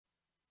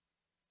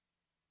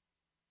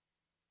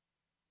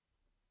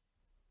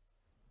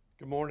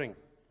Good morning.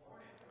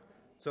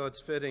 So it's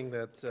fitting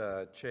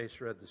that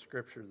Chase read the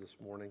scripture this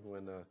morning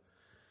when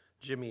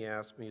Jimmy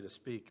asked me to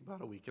speak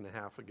about a week and a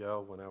half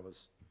ago. When I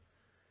was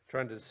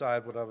trying to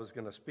decide what I was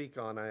going to speak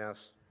on, I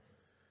asked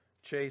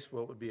Chase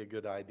what would be a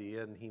good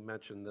idea, and he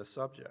mentioned this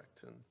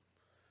subject. And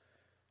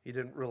he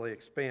didn't really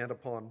expand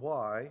upon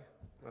why.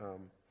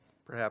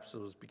 Perhaps it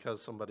was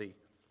because somebody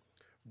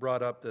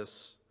brought up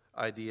this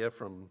idea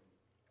from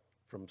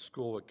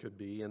school, it could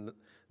be. And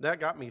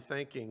that got me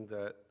thinking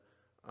that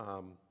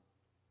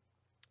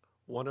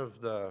one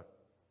of the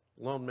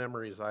lone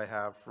memories I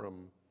have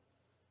from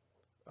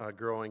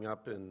growing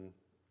up in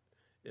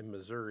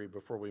Missouri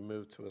before we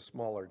moved to a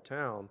smaller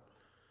town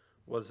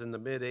was in the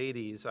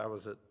mid-'80s. I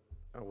was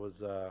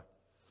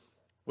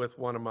with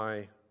one of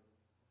my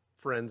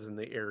friends in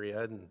the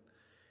area,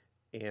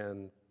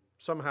 and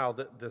somehow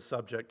the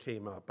subject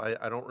came up.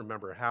 I don't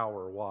remember how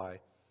or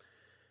why.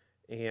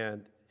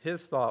 And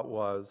his thought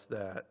was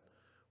that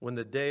when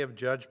the day of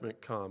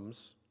judgment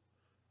comes,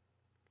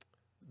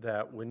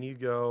 that when you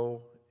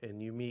go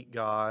and you meet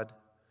God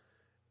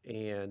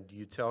and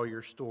you tell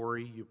your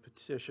story, you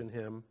petition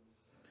Him,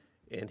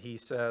 and He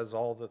says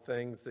all the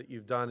things that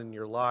you've done in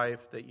your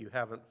life, that you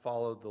haven't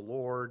followed the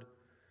Lord,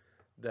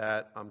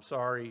 that I'm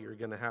sorry, you're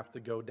going to have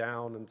to go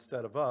down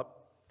instead of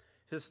up.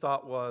 His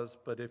thought was,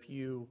 but if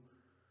you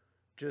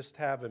just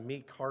have a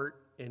meek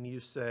heart and you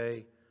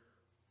say,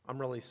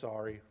 I'm really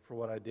sorry for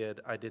what I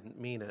didn't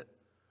mean it,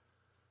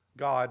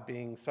 God,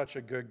 being such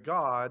a good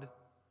God,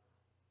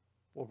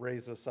 will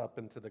raise us up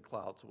into the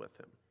clouds with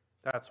Him.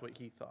 That's what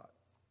he thought.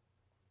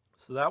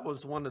 So that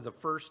was one of the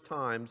first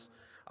times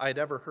I had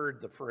ever heard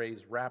the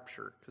phrase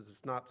rapture, because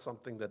it's not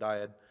something that I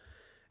had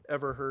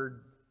ever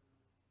heard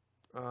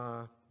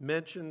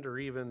mentioned or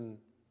even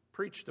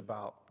preached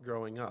about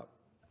growing up.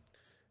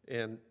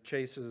 And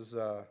Chase's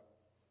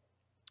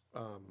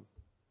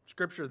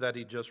scripture that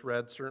he just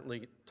read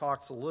certainly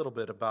talks a little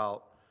bit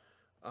about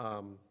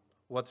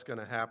what's going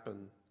to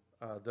happen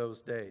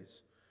those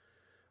days.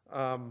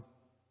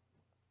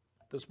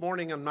 This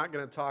morning, I'm not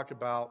going to talk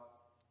about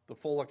the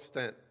full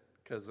extent,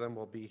 because then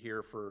we'll be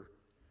here for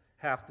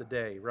half the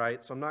day,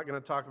 right? So I'm not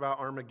going to talk about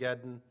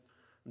Armageddon.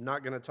 I'm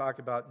not going to talk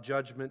about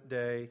Judgment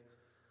Day,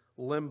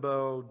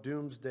 Limbo,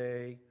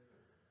 Doomsday,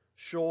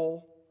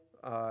 Sheol,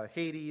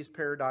 Hades,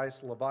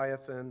 Paradise,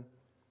 Leviathan,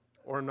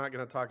 or I'm not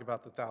going to talk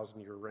about the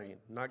 1,000-year reign.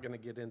 I'm not going to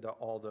get into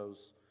all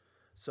those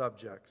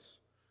subjects.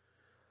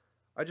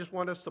 I just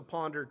want us to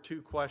ponder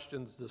two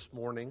questions this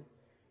morning.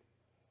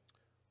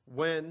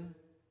 When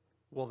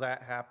will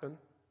that happen?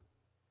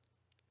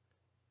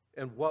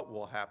 And what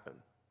will happen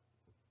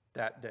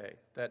that day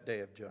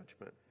of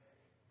judgment?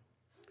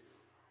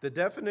 The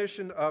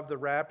definition of the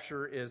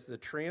rapture is the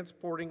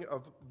transporting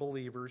of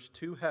believers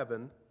to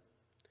heaven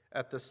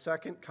at the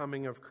second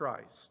coming of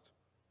Christ.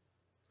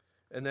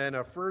 And then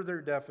a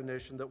further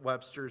definition that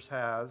Webster's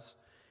has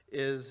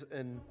is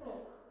an,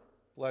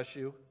 bless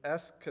you,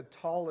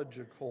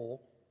 eschatological,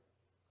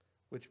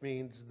 which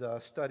means the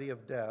study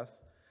of death,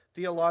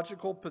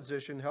 theological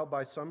position held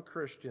by some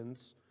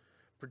Christians,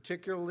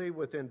 particularly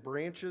within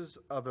branches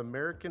of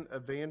American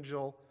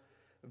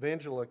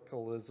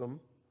evangelicalism,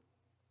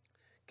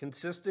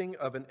 consisting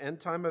of an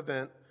end-time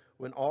event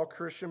when all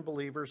Christian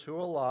believers who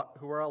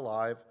are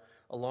alive,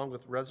 along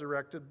with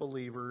resurrected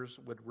believers,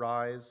 would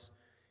rise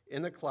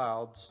in the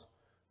clouds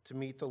to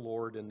meet the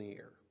Lord in the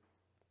air.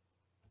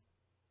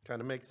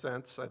 Kind of makes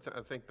sense. I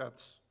think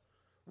that's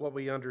what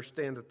we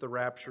understand that the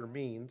rapture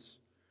means.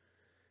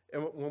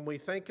 And when we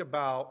think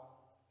about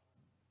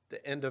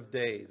the end of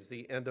days,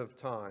 the end of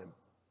time,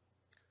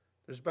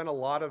 there's been a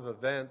lot of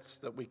events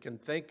that we can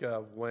think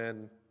of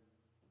when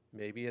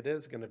maybe it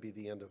is going to be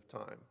the end of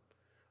time.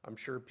 I'm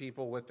sure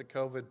people with the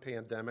COVID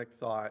pandemic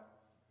thought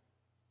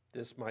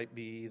this might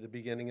be the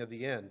beginning of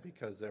the end,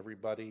 because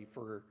everybody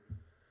for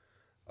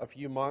a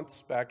few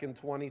months back in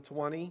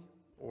 2020,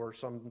 or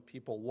some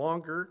people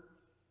longer,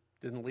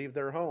 didn't leave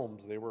their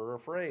homes. They were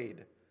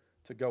afraid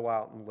to go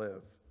out and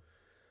live.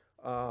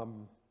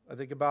 I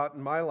think about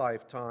in my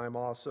lifetime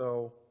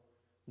also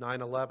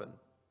 9/11.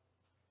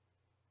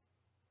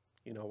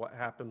 You know, what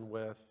happened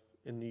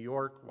in New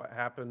York, what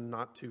happened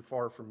not too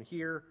far from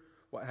here,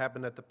 what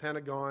happened at the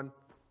Pentagon.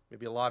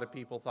 Maybe a lot of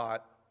people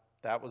thought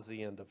that was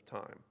the end of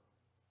time.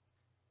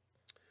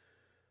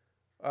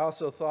 I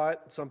also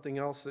thought something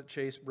else that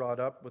Chase brought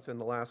up within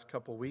the last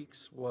couple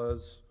weeks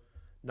was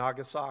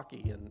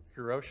Nagasaki and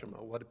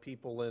Hiroshima. What do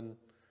people in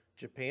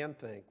Japan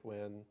think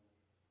when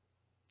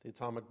the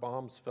atomic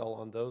bombs fell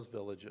on those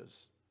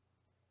villages?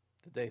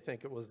 Did they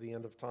think it was the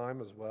end of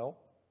time as well?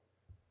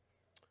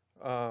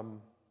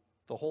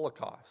 The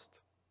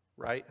Holocaust,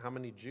 right? How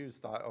many Jews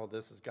thought, oh,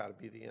 this has got to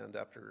be the end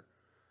after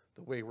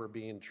the way we're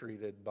being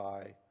treated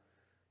by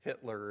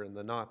Hitler and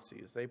the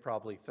Nazis? They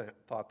probably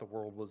thought the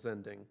world was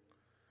ending.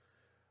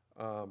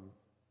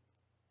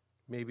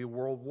 Maybe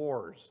world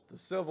wars, the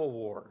Civil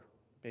War,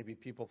 maybe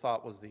people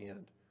thought was the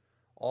end.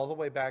 All the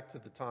way back to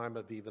the time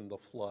of even the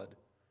flood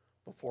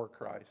before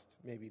Christ.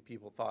 Maybe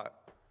people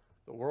thought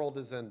the world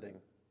is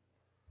ending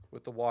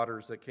with the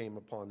waters that came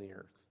upon the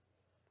earth.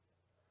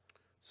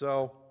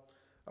 So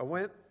I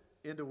went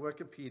into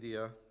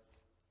Wikipedia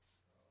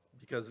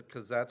because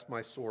that's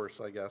my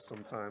source, I guess,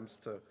 sometimes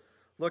to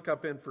look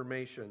up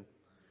information.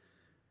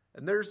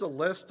 And there's a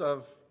list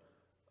of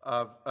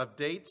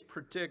dates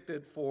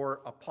predicted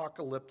for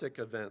apocalyptic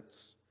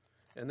events.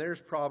 And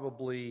there's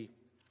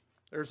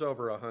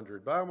over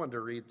 100, but I wanted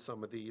to read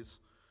some of these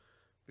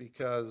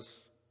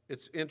because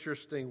it's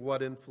interesting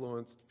what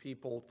influenced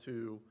people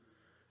to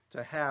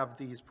have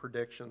these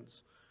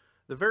predictions.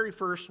 The very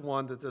first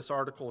one that this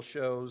article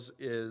shows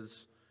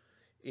is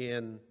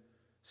in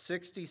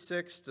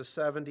 66 to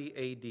 70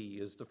 AD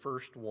is the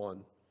first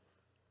one.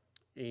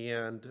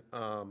 And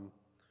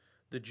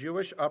the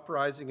Jewish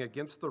uprising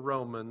against the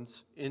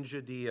Romans in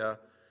Judea,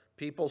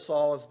 people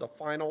saw as the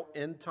final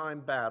end-time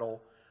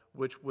battle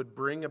which would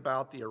bring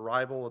about the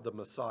arrival of the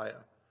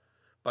Messiah.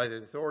 By the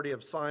authority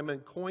of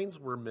Simon, coins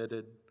were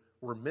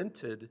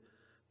minted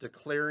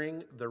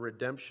declaring the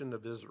redemption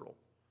of Israel.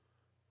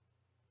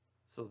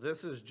 So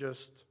this is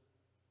just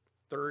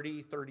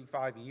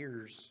 35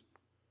 years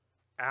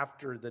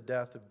after the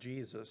death of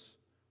Jesus.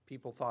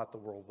 People thought the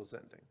world was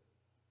ending.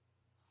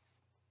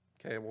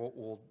 Okay, and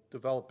we'll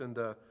develop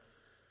into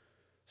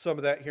some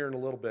of that here in a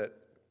little bit.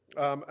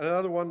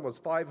 Another one was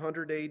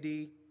 500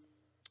 AD.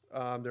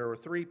 There were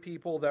 3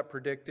 people that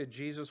predicted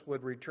Jesus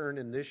would return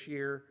in this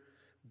year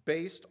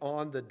based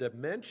on the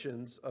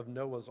dimensions of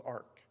Noah's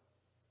Ark.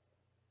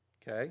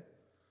 Okay?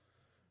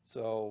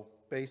 So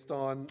based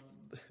on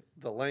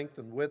the length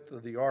and width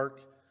of the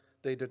ark,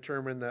 they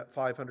determined that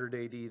 500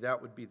 AD,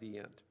 that would be the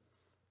end.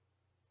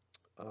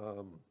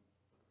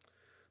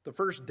 The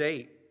first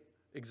date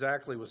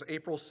exactly was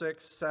April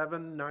 6,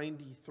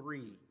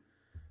 793.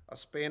 A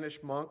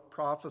Spanish monk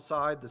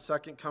prophesied the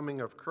second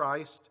coming of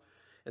Christ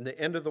and the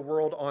end of the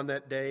world on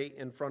that day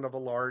in front of a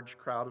large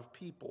crowd of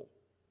people.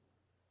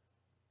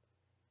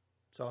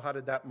 So how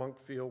did that monk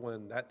feel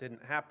when that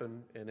didn't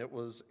happen and it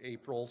was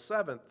April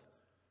 7th,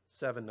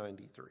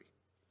 793?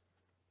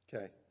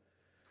 Okay.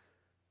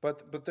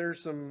 But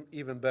there's some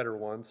even better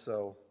ones,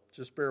 so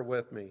just bear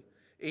with me.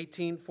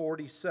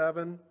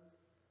 1847,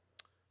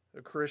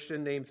 a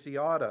Christian named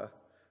Theoda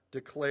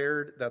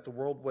declared that the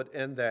world would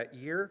end that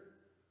year.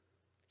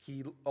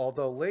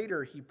 Although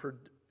later he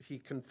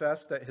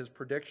confessed that his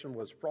prediction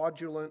was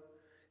fraudulent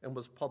and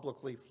was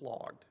publicly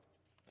flogged.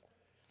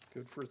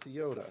 Good for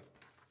Theoda.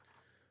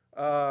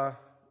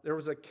 There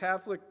was a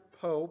Catholic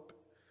pope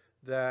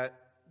that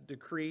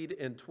decreed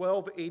in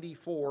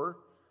 1284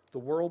 the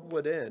world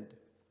would end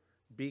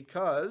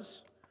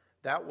because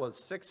that was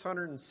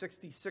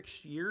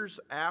 666 years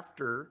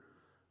after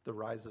the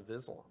rise of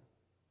Islam.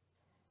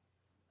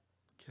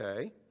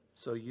 Okay,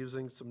 so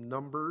using some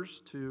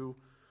numbers to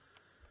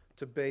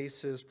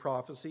base his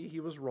prophecy,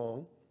 he was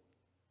wrong,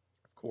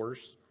 of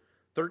course.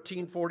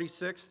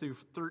 1346 through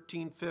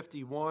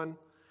 1351,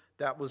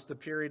 that was the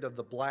period of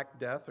the Black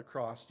Death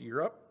across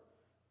Europe.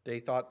 They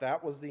thought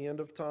that was the end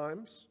of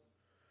times.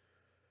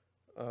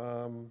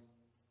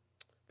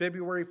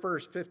 February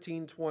 1st,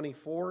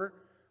 1524,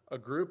 a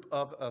group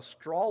of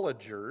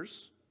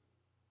astrologers,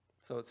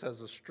 so it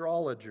says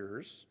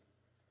astrologers,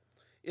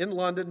 in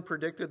London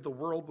predicted the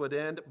world would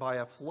end by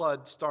a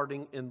flood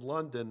starting in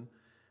London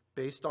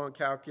based on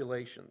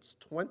calculations.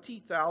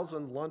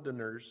 20,000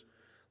 Londoners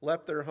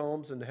left their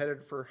homes and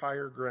headed for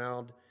higher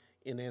ground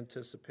in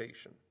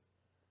anticipation.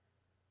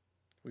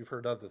 We've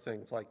heard other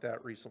things like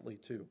that recently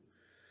too.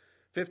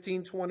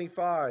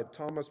 1525,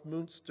 Thomas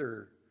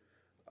Münster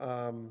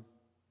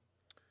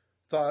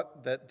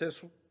thought that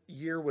this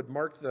year would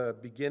mark the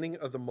beginning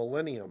of the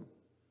millennium.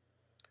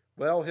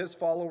 Well, his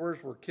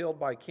followers were killed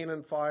by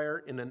cannon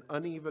fire in an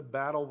uneven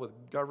battle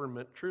with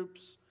government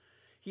troops.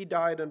 He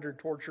died under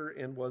torture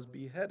and was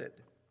beheaded.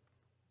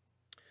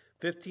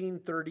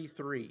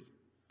 1533,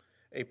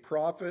 a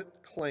prophet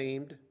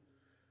claimed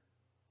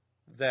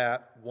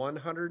that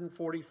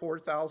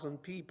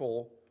 144,000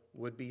 people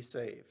would be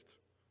saved.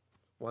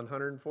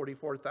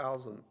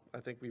 144,000. I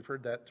think we've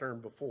heard that term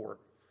before.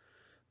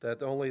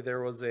 That only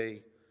there was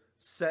a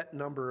set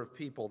number of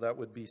people that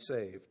would be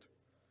saved.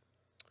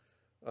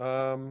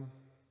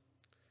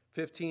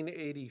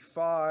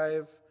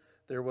 1585,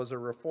 there was a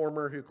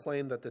reformer who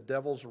claimed that the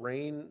devil's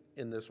reign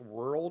in this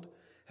world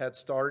had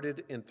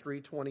started in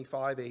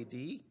 325 AD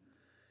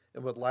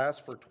and would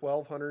last for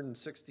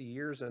 1,260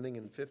 years, ending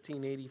in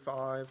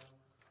 1585.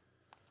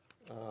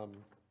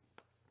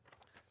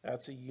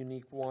 That's a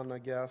unique one, I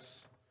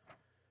guess.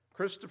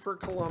 Christopher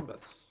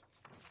Columbus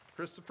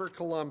in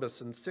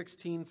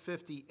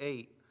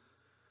 1658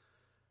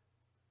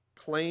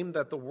 claimed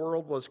that the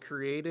world was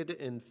created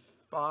in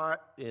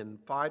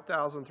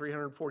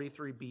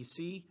 5,343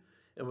 BC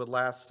and would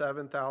last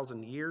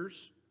 7,000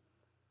 years.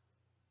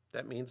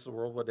 That means the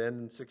world would end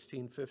in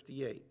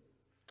 1658.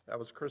 That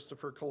was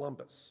Christopher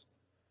Columbus.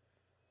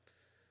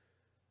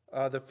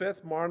 The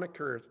fifth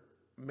monarchists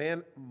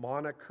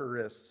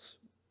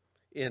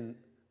in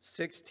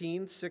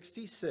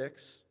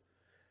 1666,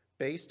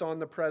 based on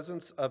the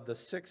presence of the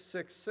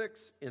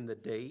 666 in the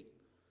date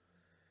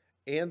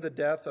and the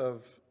death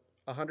of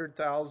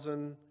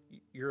 100,000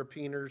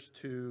 Europeaners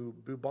to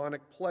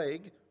bubonic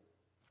plague,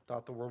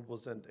 thought the world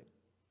was ending.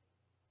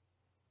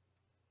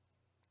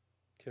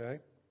 Okay?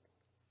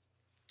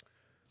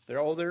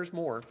 There's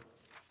more.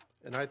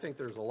 And I think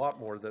there's a lot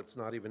more that's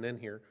not even in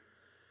here.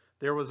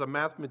 There was a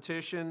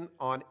mathematician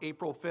on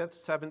April 5th,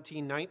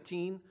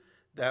 1719,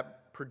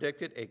 that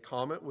predicted a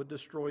comet would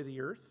destroy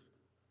the earth.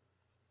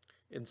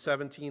 In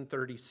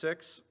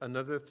 1736,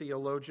 another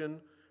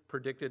theologian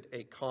predicted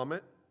a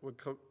comet would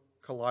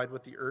collide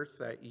with the earth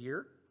that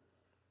year.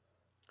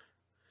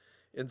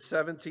 In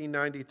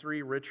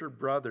 1793, Richard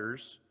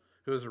Brothers,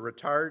 who is a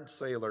retired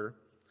sailor,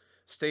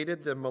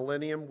 stated the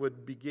millennium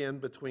would begin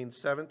between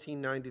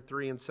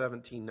 1793 and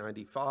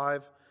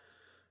 1795.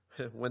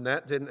 When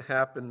that didn't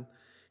happen,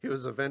 he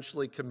was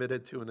eventually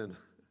committed to an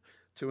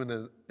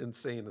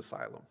insane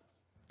asylum.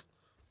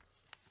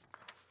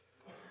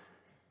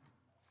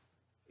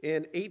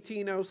 In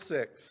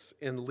 1806,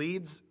 in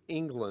Leeds,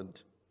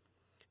 England,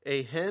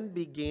 a hen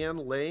began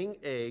laying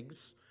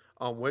eggs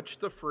on which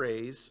the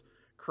phrase,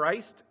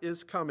 "Christ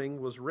is coming,"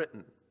 was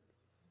written.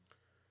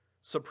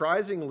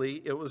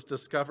 Surprisingly, it was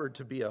discovered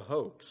to be a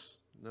hoax.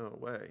 No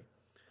way.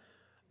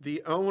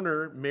 The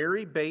owner,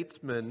 Mary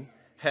Batesman,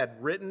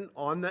 had written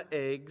on the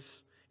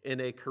eggs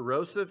in a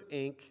corrosive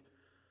ink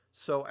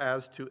so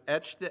as to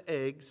etch the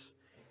eggs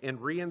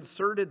and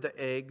reinserted the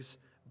eggs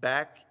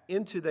back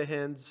into the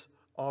hen's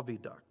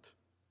oviduct.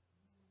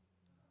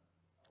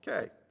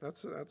 Okay,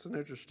 that's an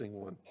interesting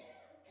one.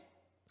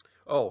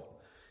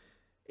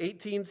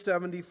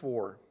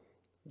 1874,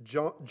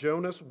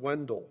 Jonas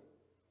Wendell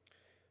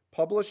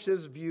published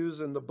his views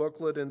in the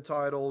booklet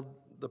entitled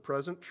The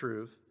Present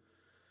Truth,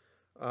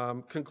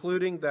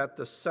 concluding that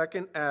the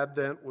second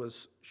advent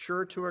was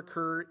sure to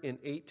occur in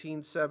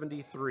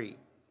 1873.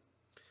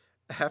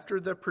 After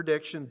the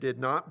prediction did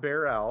not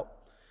bear out,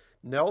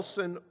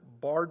 Nelson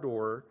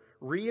Bardor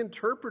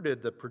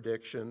reinterpreted the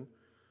prediction,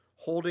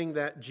 holding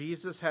that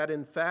Jesus had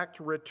in fact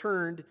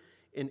returned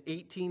in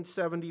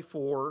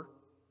 1874,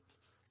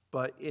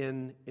 but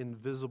in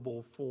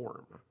invisible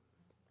form.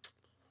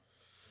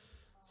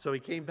 So he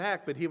came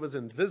back, but he was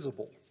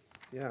invisible.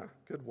 Yeah,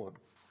 good one.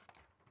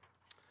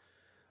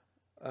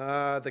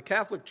 The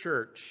Catholic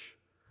Church,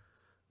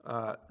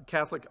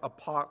 Catholic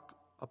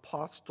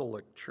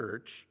Apostolic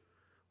Church,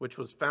 which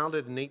was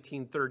founded in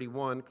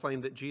 1831,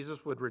 claimed that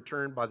Jesus would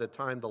return by the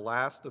time the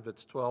last of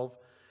its 12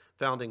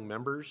 founding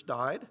members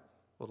died.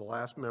 Well, the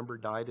last member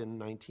died in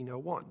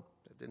 1901.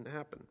 That didn't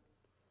happen.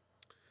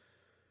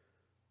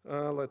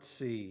 Let's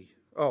see.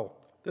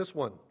 This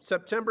one.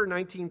 September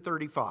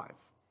 1935.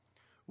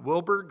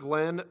 Wilbur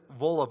Glenn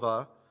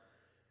Voliva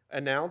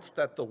announced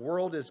that the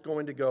world is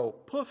going to go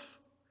poof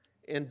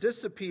and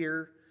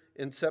disappear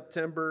in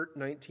September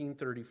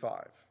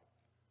 1935.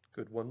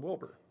 Good one,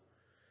 Wilbur.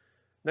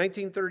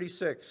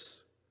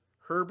 1936,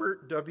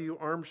 Herbert W.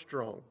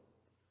 Armstrong.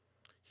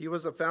 He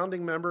was a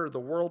founding member of the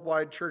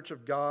Worldwide Church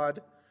of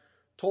God,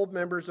 told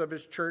members of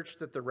his church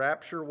that the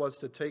rapture was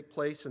to take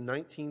place in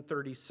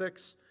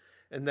 1936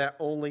 and that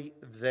only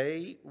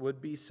they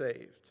would be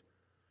saved.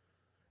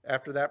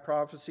 After that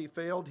prophecy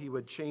failed, he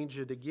would change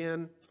it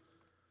again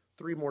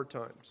 3 more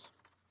times.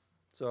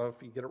 So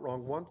if you get it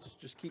wrong once,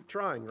 just keep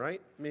trying,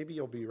 right? Maybe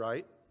you'll be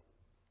right.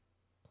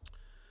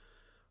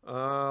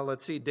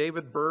 Let's see.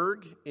 David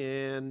Berg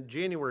in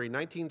January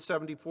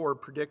 1974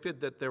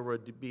 predicted that there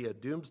would be a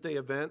doomsday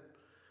event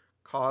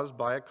caused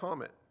by a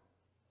comet.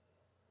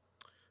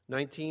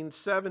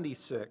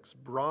 1976,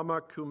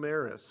 Brahma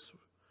Kumaris,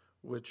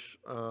 which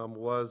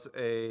was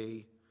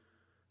a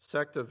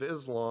sect of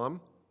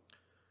Islam,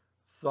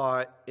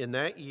 thought in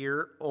that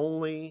year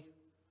only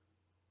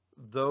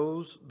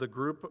the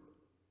group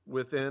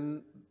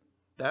within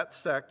that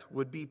sect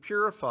would be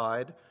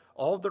purified.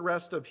 All the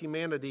rest of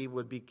humanity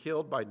would be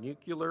killed by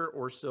nuclear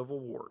or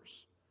civil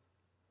wars,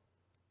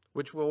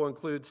 which will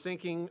include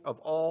sinking of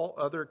all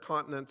other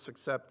continents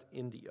except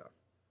India.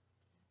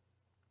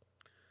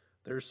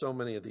 There's so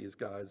many of these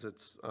guys.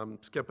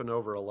 I'm skipping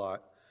over a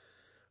lot.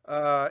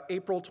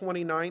 April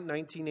 29,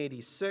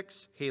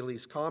 1986,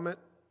 Halley's Comet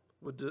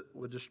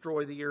would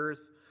destroy the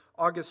earth.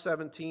 August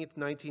 17th,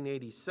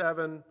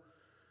 1987,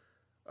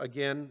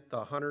 again, the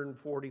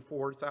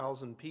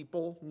 144,000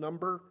 people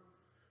number,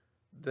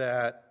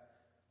 that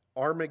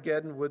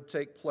Armageddon would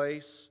take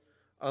place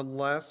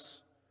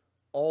unless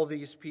all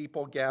these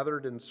people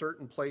gathered in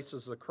certain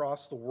places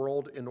across the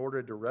world in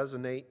order to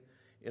resonate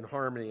in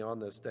harmony on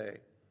this day.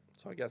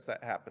 So I guess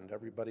that happened.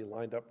 Everybody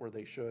lined up where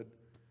they should,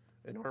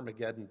 and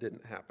Armageddon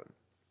didn't happen.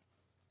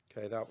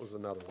 Okay, that was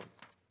another one.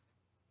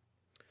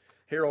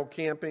 Harold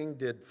Camping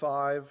did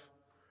 5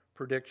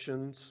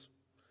 predictions.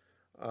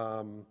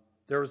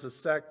 There was a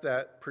sect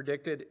that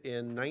predicted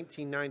in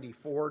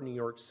 1994 New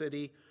York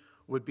City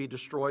would be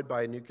destroyed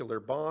by a nuclear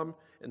bomb,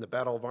 and the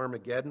Battle of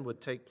Armageddon would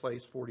take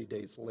place 40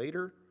 days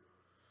later.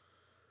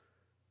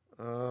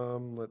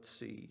 Let's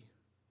see.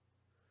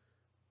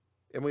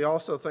 And we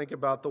also think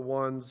about the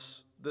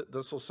ones,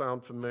 this will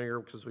sound familiar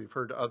because we've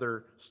heard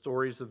other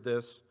stories of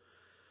this.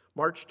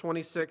 March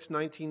 26,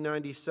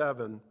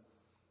 1997,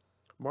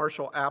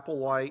 Marshall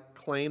Applewhite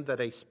claimed that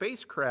a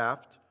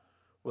spacecraft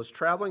was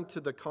traveling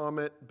to the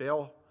comet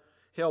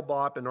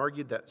Hale-Bopp and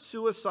argued that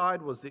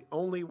suicide was the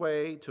only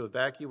way to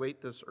evacuate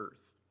this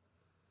Earth.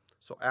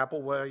 So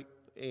Applewhite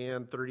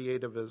and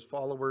 38 of his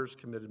followers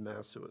committed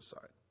mass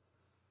suicide.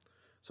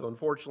 So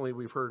unfortunately,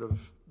 we've heard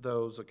of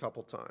those a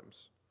couple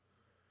times.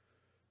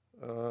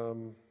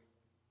 How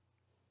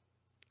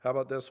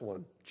about this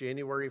one?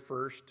 January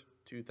 1st,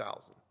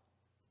 2000.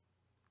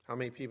 How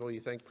many people do you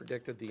think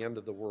predicted the end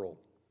of the world?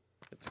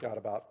 It's got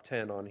about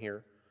 10 on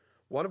here.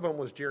 One of them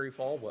was Jerry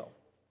Falwell,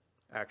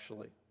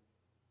 actually.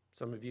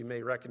 Some of you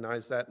may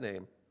recognize that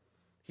name.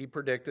 He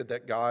predicted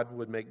that God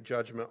would make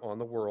judgment on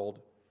the world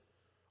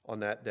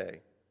on that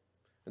day.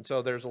 And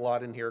so there's a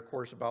lot in here, of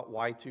course, about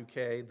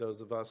Y2K.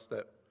 Those of us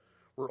that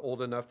were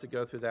old enough to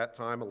go through that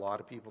time, a lot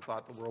of people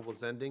thought the world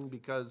was ending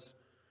because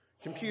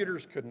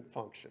computers couldn't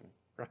function,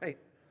 right?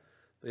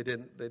 They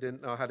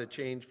didn't know how to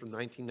change from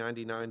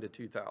 1999 to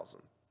 2000.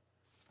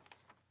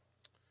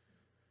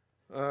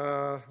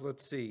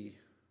 Let's see.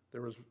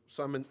 There was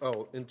some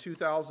in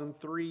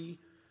 2003,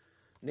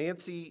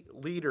 Nancy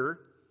Leader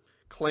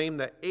claimed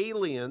that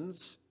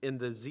aliens in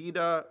the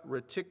Zeta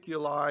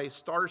Reticuli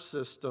star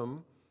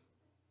system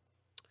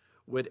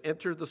would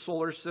enter the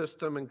solar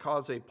system and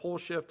cause a pole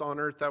shift on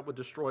Earth that would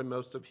destroy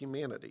most of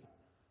humanity.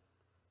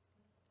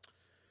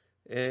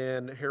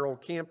 And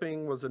Harold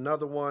Camping was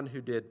another one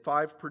who did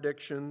 5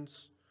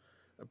 predictions.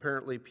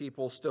 Apparently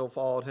people still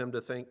followed him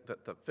to think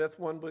that the 5th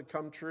one would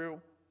come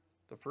true.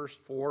 The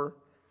first 4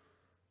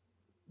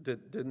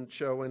 didn't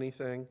show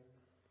anything.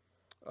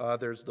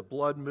 There's the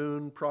blood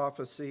moon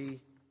prophecy,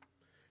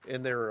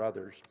 and there are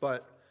others.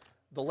 But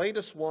the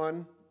latest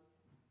one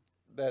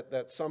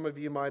that some of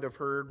you might have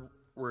heard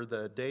were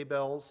the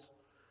Daybells.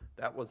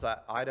 That was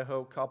that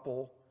Idaho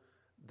couple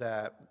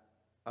that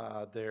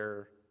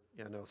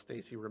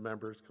Stacy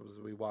remembers because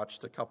we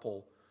watched a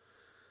couple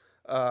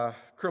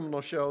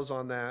criminal shows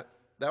on that.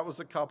 That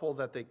was a couple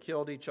that they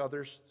killed each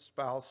other's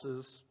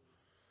spouses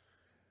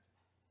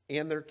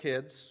and their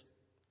kids,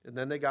 and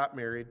then they got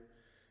married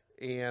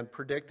and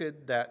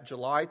predicted that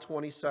July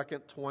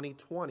 22nd,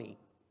 2020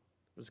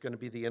 was going to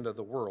be the end of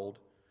the world.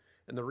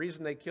 And the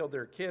reason they killed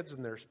their kids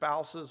and their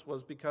spouses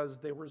was because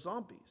they were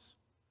zombies,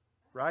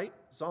 right?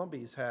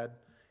 Zombies had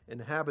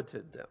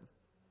inhabited them.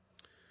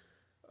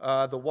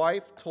 The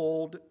wife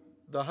told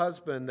the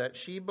husband that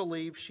she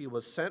believed she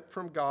was sent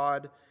from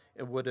God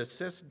and would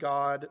assist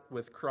God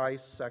with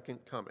Christ's second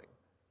coming.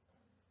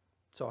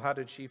 So how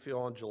did she feel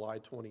on July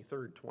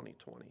 23rd,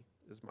 2020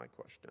 is my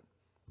question.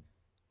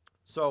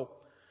 So,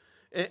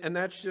 and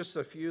that's just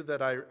a few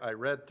that I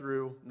read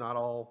through. Not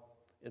all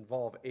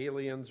involve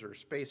aliens or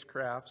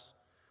spacecrafts,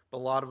 but a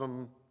lot of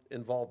them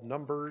involve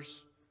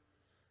numbers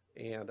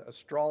and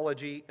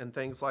astrology and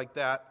things like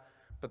that.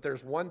 But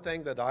there's one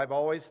thing that I've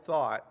always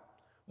thought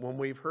when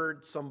we've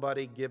heard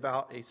somebody give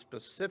out a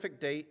specific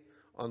date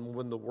on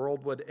when the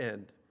world would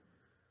end.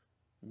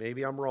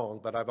 Maybe I'm wrong,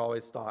 but I've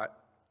always thought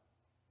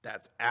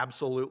that's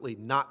absolutely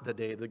not the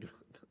day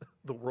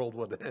the world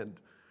would end.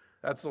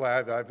 That's the way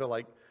I feel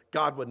like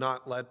God would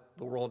not let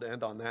the world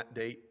end on that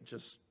date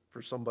just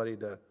for somebody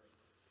to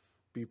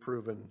be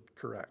proven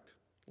correct.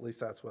 At least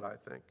that's what I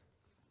think.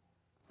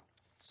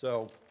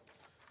 So,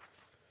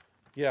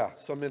 yeah,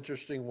 some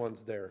interesting ones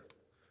there.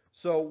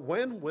 So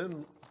when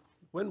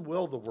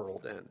will the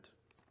world end,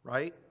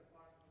 right?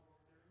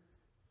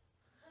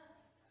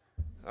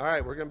 All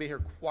right, we're going to be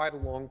here quite a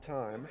long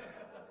time.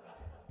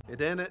 It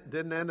didn't end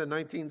in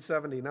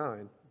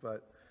 1979,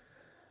 but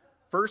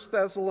 1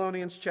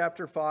 Thessalonians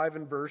chapter 5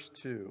 and verse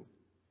 2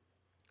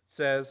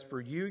 says, "For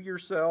you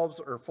yourselves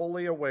are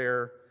fully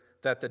aware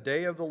that the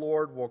day of the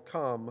Lord will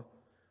come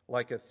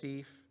like a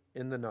thief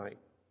in the night."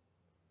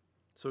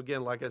 So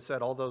again, like I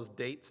said, all those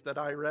dates that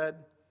I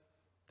read,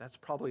 that's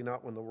probably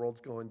not when the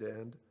world's going to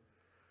end,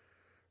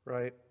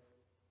 right?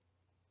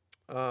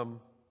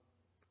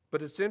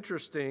 But it's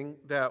interesting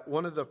that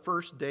one of the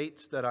first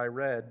dates that I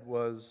read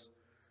was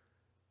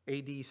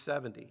AD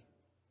 70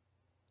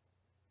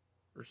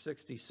 or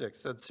 66.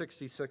 It said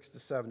 66 to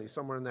 70,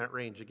 somewhere in that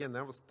range. Again,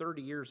 that was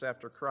 30 years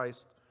after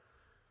Christ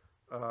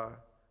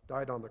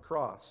died on the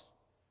cross.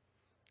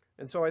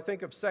 And so I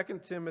think of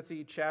 2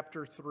 Timothy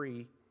chapter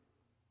 3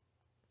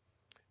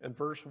 and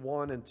verse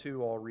 1 and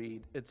 2 I'll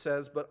read. It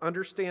says, "But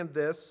understand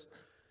this,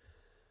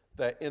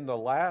 that in the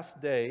last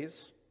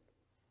days,"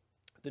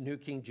 the New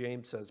King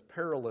James says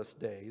perilous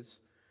days,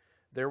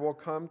 "there will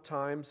come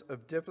times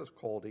of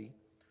difficulty,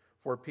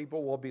 for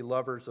people will be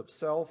lovers of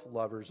self,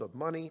 lovers of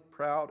money,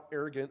 proud,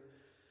 arrogant,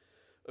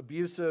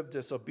 abusive,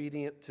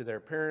 disobedient to their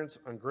parents,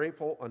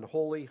 ungrateful,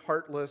 unholy,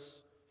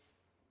 heartless,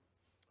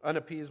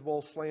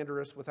 unappeasable,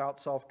 slanderous, without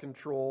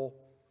self-control,"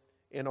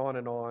 and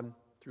on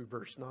through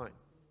verse 9.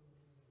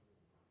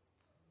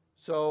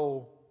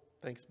 So,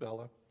 thanks,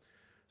 Bella.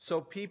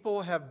 So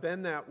people have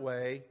been that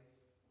way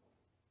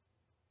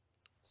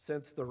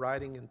since the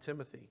writing in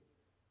Timothy.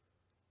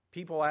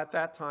 People at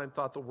that time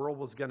thought the world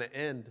was going to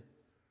end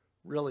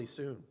really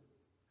soon.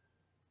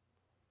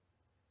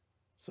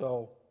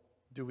 So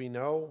Do we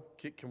know?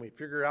 Can we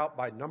figure out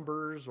by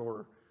numbers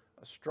or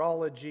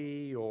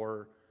astrology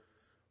or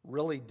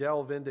really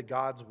delve into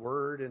God's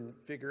word and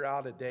figure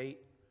out a date?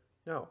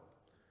 No,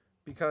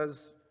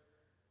 because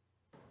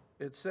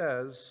it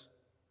says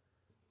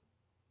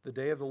the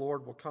day of the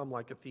Lord will come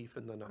like a thief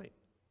in the night.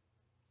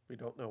 We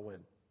don't know when.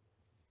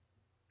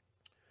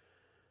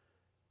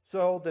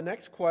 So the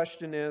next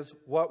question is,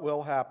 what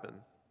will happen?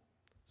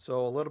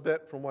 So a little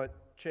bit from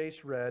what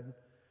Chase read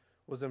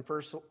was in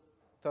 1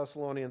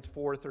 Thessalonians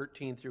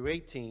 4:13 through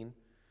 18.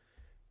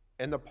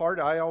 And the part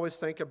I always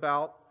think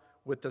about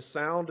with the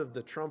sound of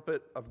the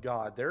trumpet of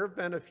God. There have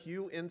been a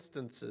few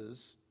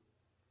instances,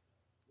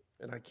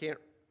 and I can't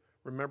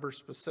remember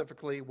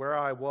specifically where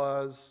I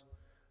was.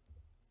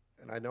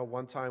 And I know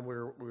one time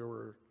it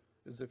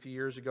was a few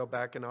years ago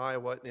back in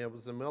Iowa, and it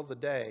was the middle of the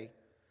day.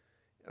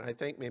 And I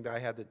think maybe I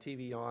had the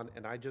TV on,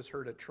 and I just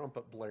heard a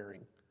trumpet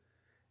blaring.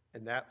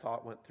 And that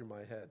thought went through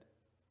my head.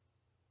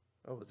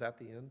 Oh, is that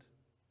the end?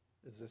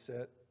 Is this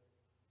it?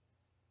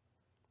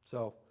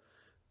 So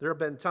there have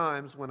been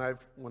times when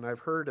I've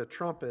heard a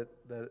trumpet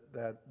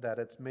that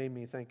it's made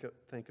me think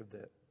of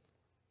that.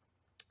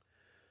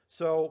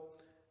 So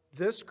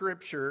this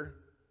scripture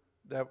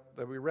that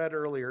we read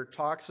earlier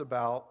talks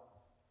about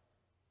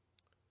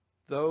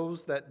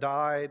those that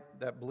died,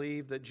 that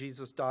believe that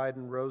Jesus died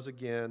and rose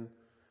again.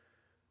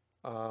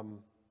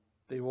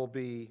 They will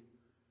be,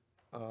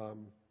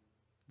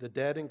 the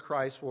dead in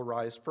Christ will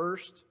rise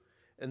first,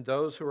 and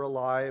those who are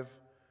alive,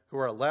 who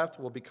are left,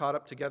 will be caught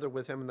up together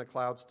with him in the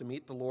clouds to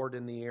meet the Lord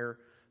in the air,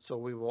 so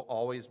we will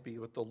always be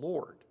with the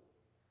Lord.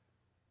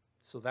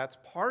 So that's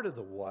part of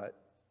the what.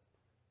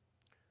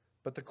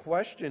 But the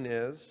question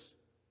is,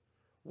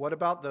 what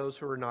about those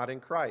who are not in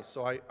Christ?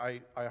 So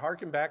I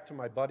hearken back to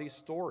my buddy's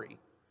story.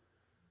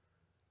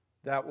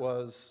 That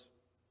was,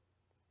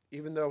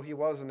 even though he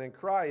wasn't in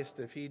Christ,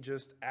 if he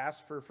just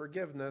asked for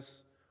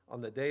forgiveness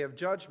on the day of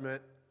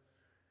judgment,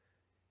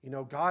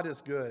 God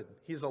is good.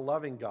 He's a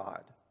loving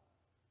God.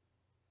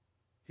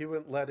 He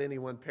wouldn't let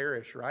anyone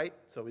perish, right?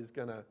 So he's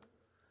going to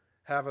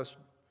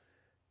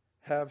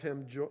have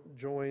him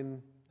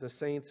join the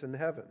saints in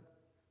heaven.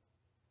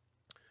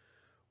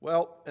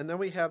 Well, and then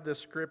we have this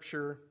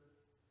scripture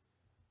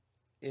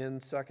in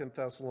 2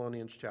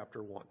 Thessalonians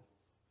chapter 1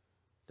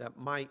 that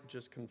might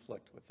just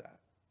conflict with that.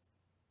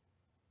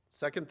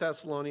 2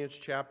 Thessalonians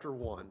chapter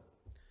 1.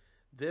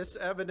 This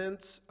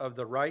evidence of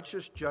the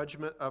righteous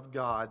judgment of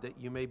God, that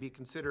you may be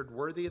considered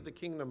worthy of the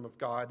kingdom of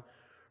God,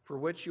 for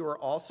which you are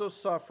also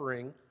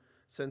suffering,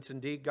 since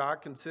indeed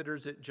God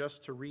considers it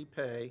just to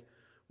repay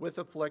with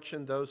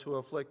affliction those who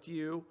afflict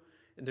you,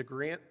 and to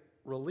grant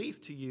relief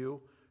to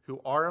you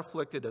who are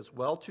afflicted, as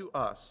well to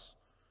us,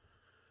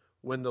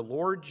 when the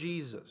Lord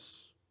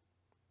Jesus,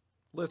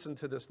 listen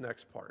to this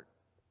next part,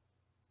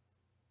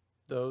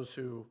 those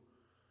who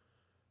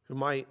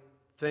might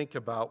think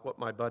about what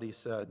my buddy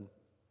said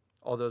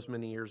all those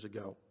many years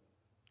ago.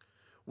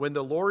 When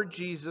the Lord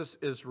Jesus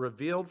is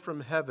revealed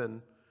from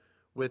heaven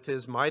with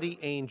his mighty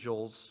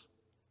angels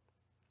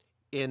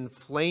in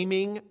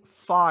flaming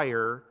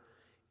fire,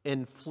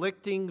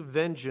 inflicting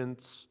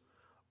vengeance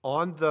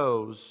on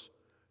those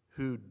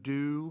who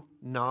do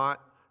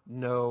not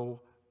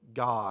know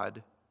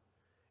God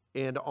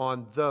and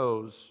on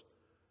those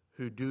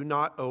who do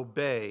not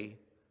obey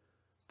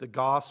the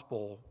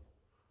gospel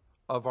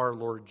of our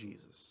Lord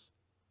Jesus.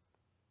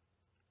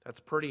 That's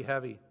pretty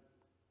heavy.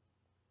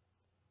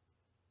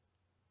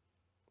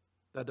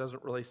 That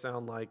doesn't really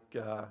sound like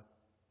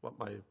what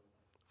my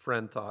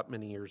friend thought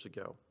many years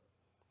ago.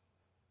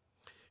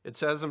 It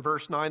says in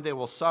verse 9, they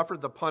will suffer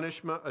the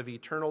punishment of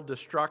eternal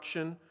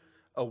destruction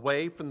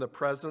away from the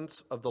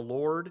presence of the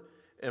Lord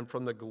and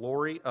from the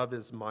glory of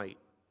his might.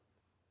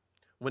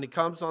 When he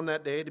comes on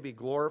that day to be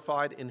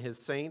glorified in his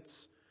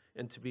saints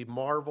and to be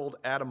marveled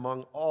at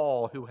among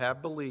all who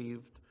have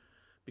believed,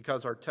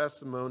 because our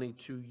testimony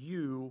to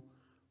you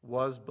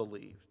was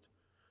believed.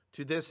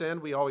 To this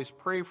end, we always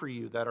pray for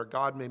you, that our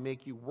God may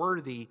make you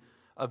worthy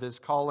of his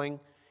calling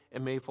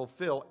and may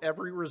fulfill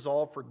every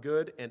resolve for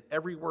good and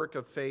every work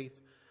of faith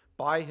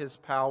by his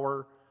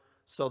power,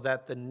 so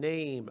that the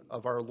name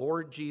of our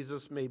Lord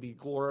Jesus may be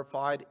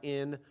glorified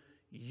in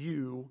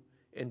you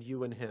and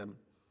you in him,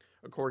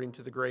 according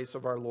to the grace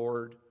of our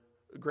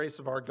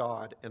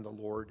God and the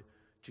Lord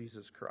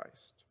Jesus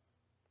Christ.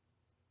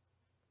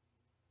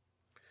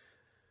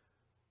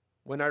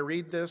 When I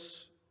read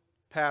this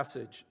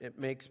passage, it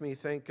makes me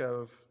think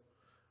of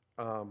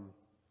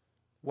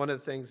one of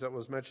the things that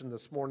was mentioned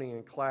this morning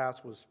in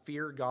class was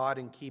fear God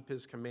and keep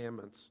his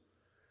commandments.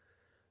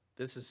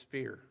 This is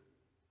fear,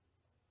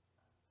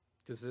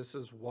 because this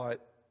is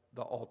what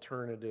the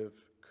alternative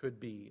could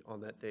be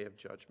on that day of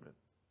judgment.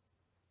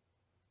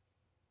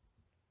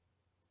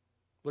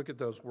 Look at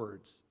those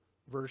words.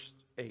 Verse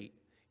 8,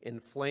 in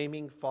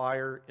flaming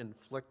fire,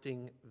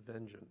 inflicting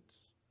vengeance.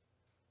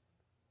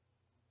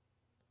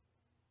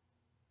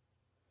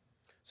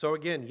 So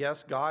again,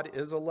 yes, God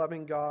is a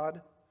loving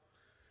God.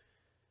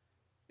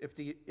 If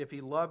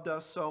he loved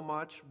us so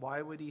much,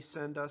 why would he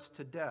send us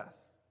to death?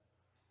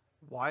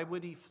 Why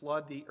would he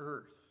flood the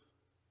earth?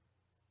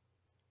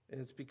 And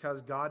it's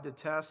because God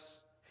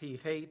detests, He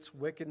hates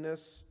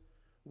wickedness,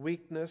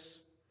 weakness.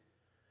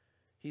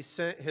 He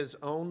sent His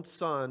own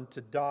Son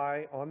to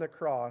die on the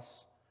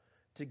cross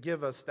to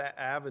give us that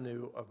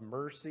avenue of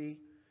mercy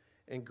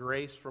and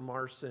grace from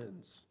our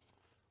sins,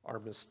 our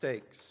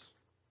mistakes,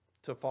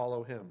 to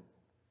follow Him.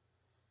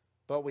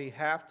 But we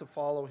have to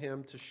follow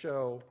Him to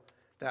show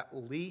that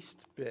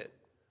least bit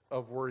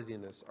of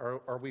worthiness.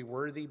 Are we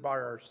worthy by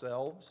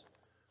ourselves?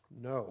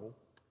 No.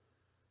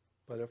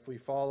 But if we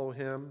follow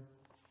Him,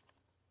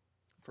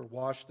 if we're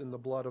washed in the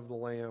blood of the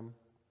Lamb,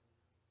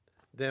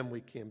 then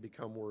we can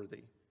become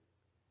worthy.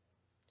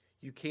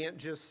 You can't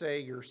just say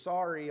you're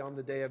sorry on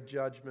the day of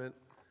judgment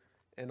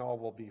and all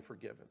will be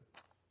forgiven.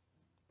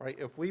 Right?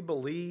 If we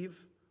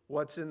believe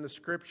what's in the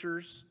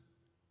Scriptures,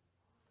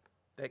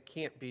 that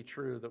can't be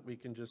true that we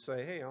can just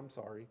say, hey, I'm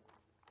sorry.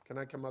 Can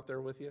I come up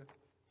there with you?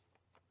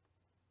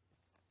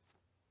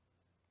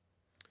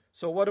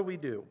 So what do we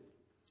do?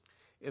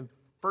 In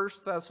 1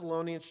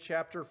 Thessalonians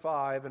chapter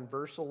 5 and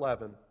verse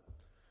 11,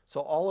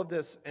 so all of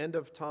this end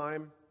of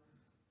time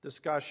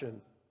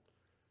discussion,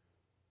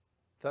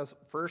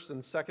 1st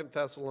and 2nd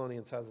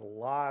Thessalonians has a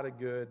lot of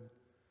good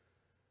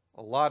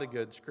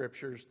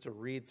scriptures to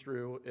read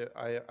through.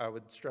 I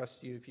would stress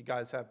to you, if you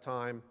guys have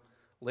time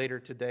later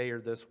today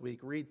or this week,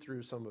 read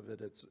through some of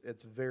it.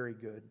 It's very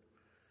good.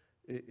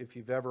 If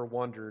you've ever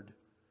wondered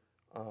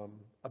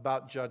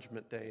about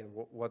Judgment Day and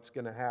what's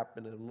going to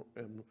happen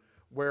and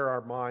where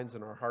our minds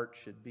and our hearts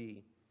should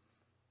be.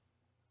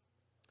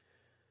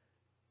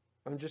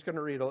 I'm just going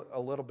to read a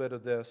little bit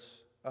of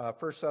this. 1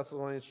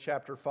 Thessalonians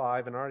chapter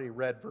 5, and I already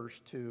read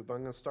verse 2, but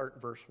I'm going to start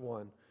in verse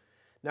 1.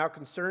 Now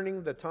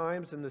concerning the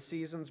times and the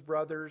seasons,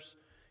 brothers,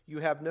 you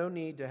have no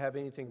need to have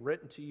anything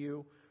written to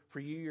you, for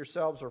you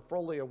yourselves are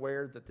fully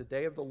aware that the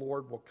day of the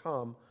Lord will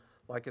come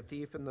like a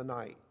thief in the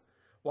night.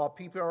 While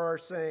people are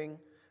saying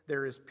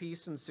there is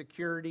peace and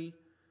security,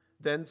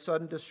 then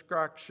sudden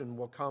destruction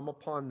will come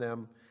upon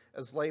them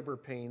as labor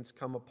pains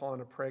come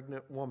upon a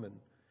pregnant woman,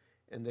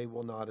 and they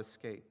will not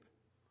escape.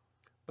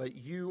 But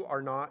you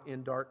are not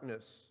in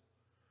darkness,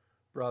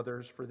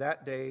 brothers, for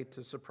that day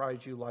to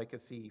surprise you like a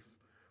thief.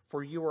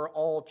 For you are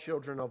all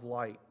children of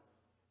light,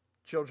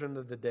 children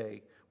of the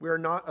day. We are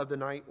not of the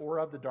night or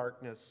of the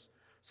darkness.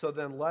 So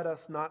then let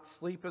us not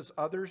sleep as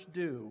others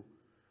do,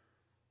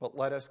 but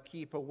let us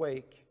keep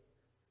awake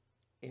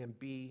and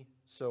be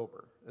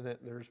sober. And then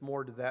there's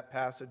more to that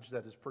passage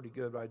that is pretty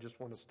good, but I just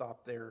want to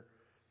stop there.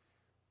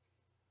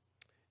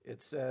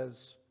 It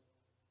says,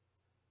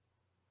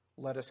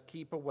 let us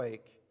keep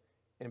awake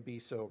and be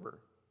sober.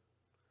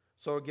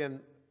 So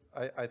again,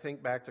 I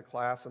think back to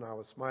class and I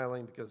was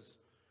smiling because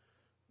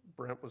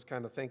Brent was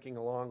kind of thinking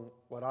along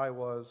what I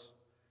was,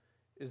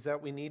 is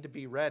that we need to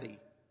be ready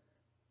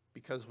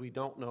because we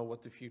don't know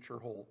what the future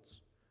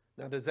holds.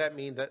 Now, does that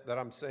mean that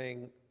I'm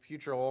saying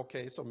future,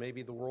 okay, so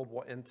maybe the world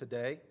will end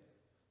today?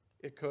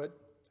 It could.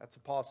 That's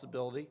a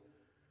possibility.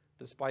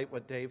 Despite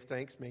what Dave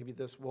thinks, maybe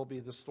this will be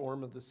the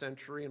storm of the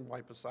century and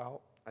wipe us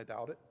out. I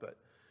doubt it. But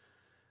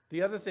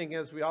the other thing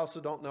is we also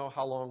don't know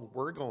how long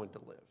we're going to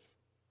live,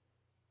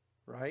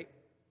 right?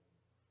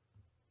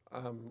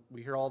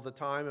 We hear all the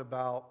time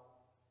about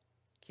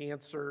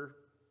cancer,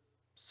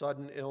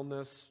 sudden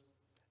illness,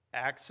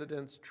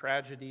 accidents,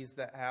 tragedies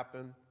that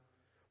happen.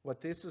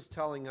 What this is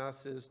telling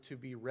us is to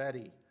be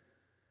ready,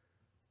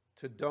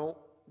 to don't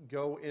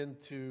go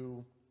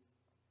into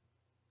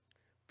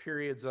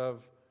periods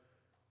of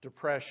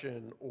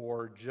depression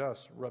or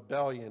just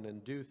rebellion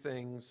and do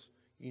things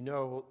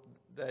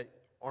that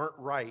aren't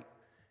right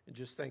and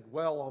just think,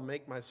 well, I'll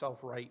make myself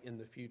right in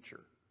the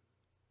future.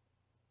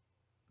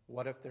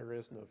 What if there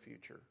is no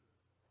future?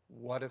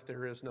 What if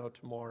there is no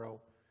tomorrow?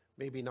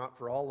 Maybe not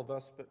for all of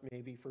us, but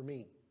maybe for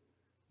me,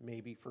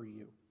 maybe for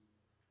you.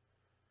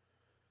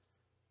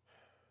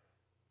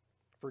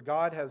 For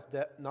God has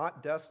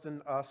not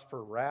destined us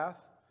for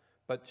wrath,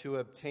 but to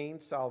obtain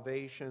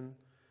salvation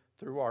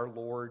through our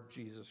Lord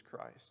Jesus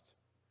Christ.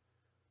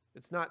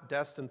 It's not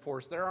destined for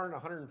us. There aren't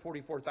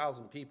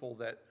 144,000 people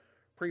that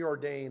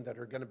preordained that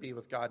are going to be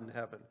with God in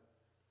heaven.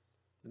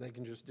 And they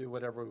can just do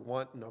whatever we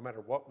want, and no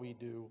matter what we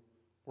do,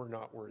 we're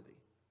not worthy.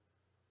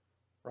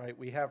 Right?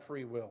 We have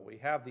free will. We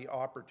have the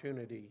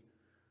opportunity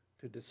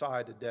to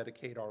decide to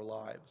dedicate our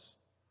lives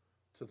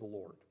to the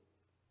Lord.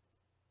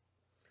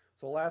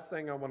 So last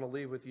thing I want to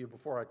leave with you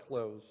before I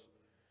close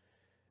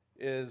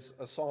is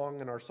a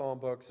song in our psalm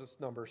books. It's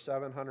number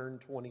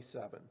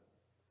 727.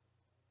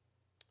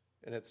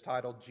 And it's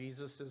titled,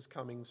 Jesus is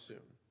Coming Soon.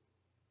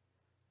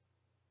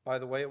 By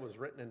the way, it was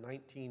written in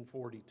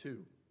 1942.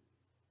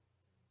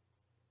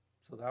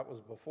 So that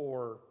was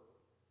before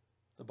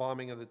the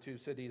bombing of the two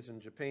cities in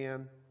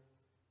Japan.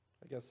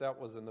 I guess that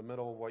was in the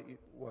middle of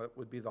what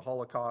would be the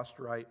Holocaust,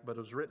 right? But it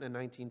was written in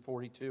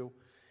 1942.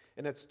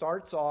 And it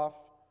starts off,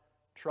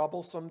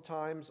 troublesome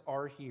times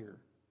are here,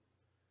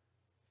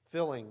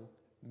 filling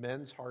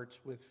men's hearts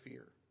with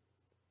fear.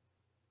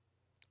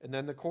 And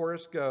then the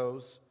chorus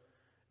goes,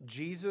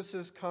 Jesus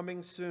is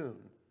coming soon,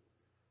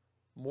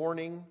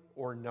 morning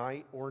or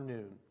night or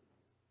noon.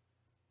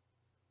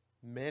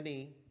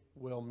 Many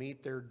will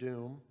meet their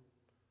doom.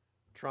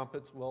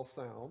 Trumpets will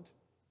sound.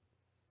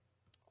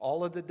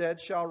 All of the dead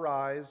shall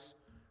rise.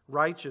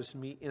 Righteous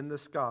meet in the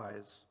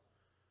skies.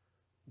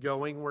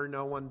 Going where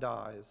no one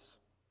dies.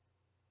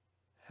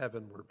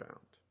 Heavenward bound.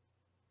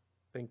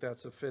 I think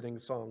that's a fitting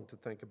song to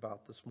think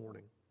about this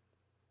morning.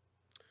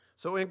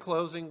 So in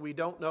closing, we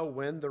don't know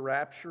when the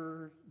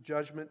rapture,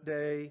 judgment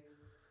day,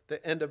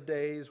 the end of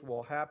days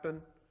will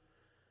happen,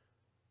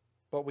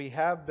 but we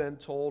have been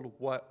told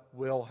what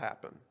will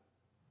happen.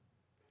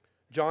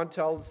 John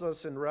tells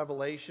us in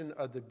Revelation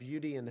of the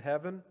beauty in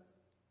heaven,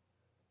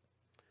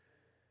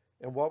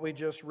 and what we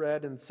just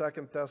read in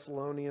 2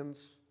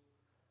 Thessalonians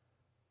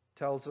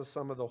tells us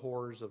some of the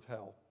horrors of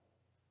hell.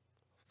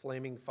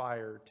 Flaming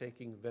fire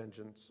taking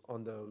vengeance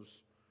on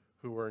those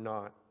who are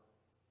not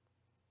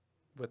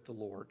with the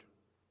Lord.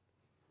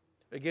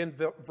 Again,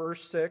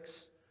 verse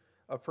 6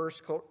 of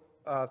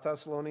 1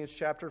 Thessalonians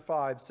chapter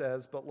 5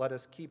 says, "But let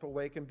us keep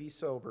awake and be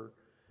sober,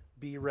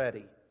 be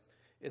ready."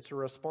 It's a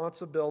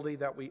responsibility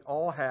that we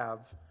all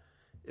have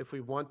if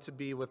we want to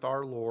be with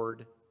our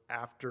Lord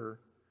after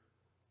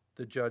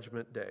the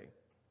judgment day.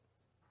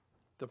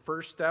 The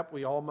first step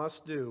we all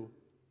must do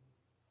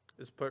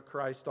is put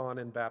Christ on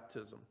in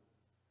baptism.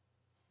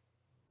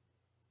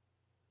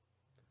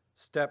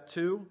 Step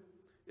 2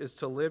 is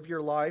to live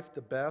your life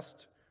the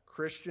best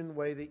Christian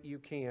way that you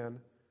can,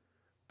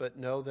 but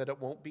know that it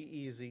won't be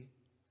easy,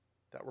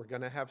 that we're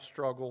going to have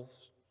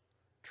struggles,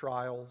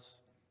 trials.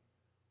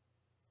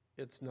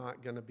 It's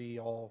not going to be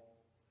all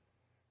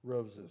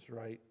roses,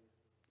 right?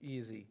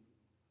 Easy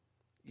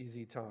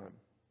time.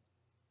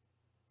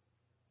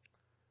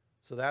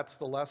 So that's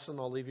the lesson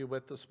I'll leave you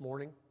with this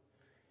morning.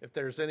 If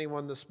there's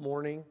anyone this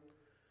morning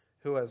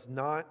who has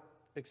not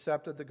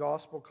accepted the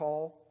gospel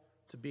call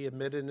to be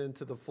admitted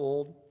into the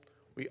fold,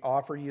 we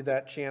offer you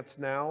that chance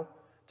now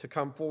to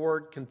come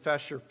forward,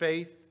 confess your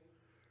faith,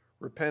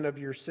 repent of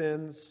your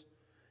sins,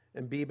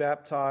 and be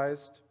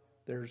baptized.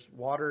 There's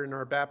water in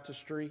our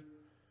baptistry.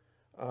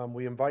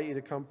 We invite you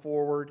to come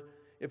forward.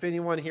 If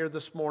anyone here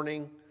this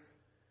morning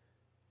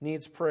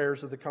needs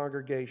prayers of the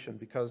congregation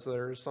because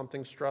there is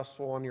something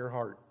stressful on your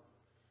heart,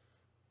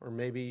 or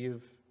maybe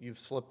you've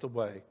slipped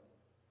away,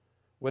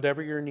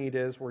 whatever your need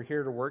is, we're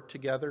here to work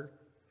together.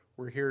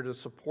 We're here to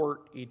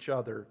support each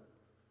other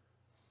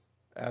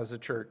as a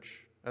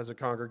church, as a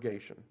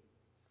congregation.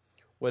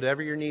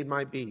 Whatever your need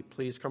might be,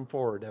 please come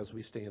forward as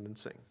we stand and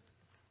sing.